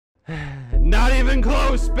Not even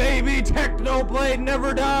close, baby! Technoblade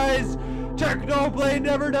never dies! Technoblade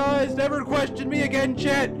never dies! Never question me again,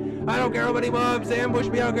 chat! I don't care how many mobs ambush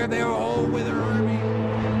me, I don't care if they are all with their army.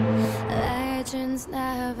 Legends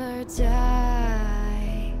never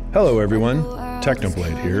die. Hello everyone,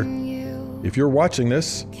 Technoblade here. If you're watching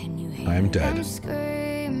this, I am dead.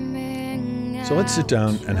 So let's sit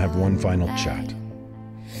down and have one final chat.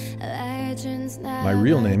 My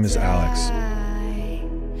real name is Alex.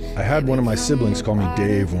 I had one of my siblings call me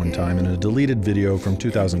Dave one time in a deleted video from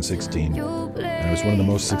 2016, and it was one of the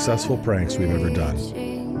most successful pranks we've ever done.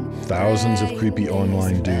 Thousands of creepy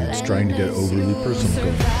online dudes trying to get overly personal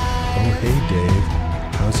going, "Oh hey Dave,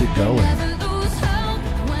 how's it going?"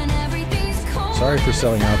 Sorry for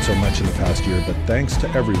selling out so much in the past year, but thanks to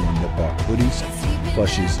everyone that bought hoodies,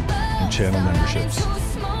 plushies, and channel memberships.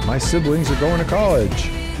 My siblings are going to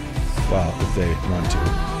college. Well, if they want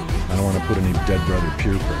to. I don't want to put any dead brother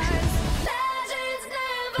peer pressure.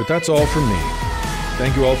 But that's all from me.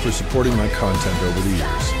 Thank you all for supporting my content over the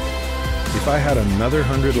years. If I had another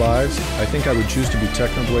 100 lives, I think I would choose to be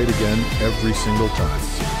Technoblade again every single time,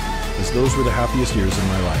 as those were the happiest years in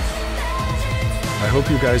my life. I hope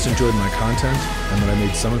you guys enjoyed my content and that I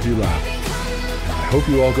made some of you laugh. I hope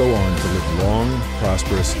you all go on to live long,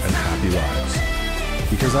 prosperous, and happy lives.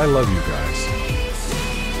 Because I love you guys.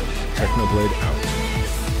 Technoblade out.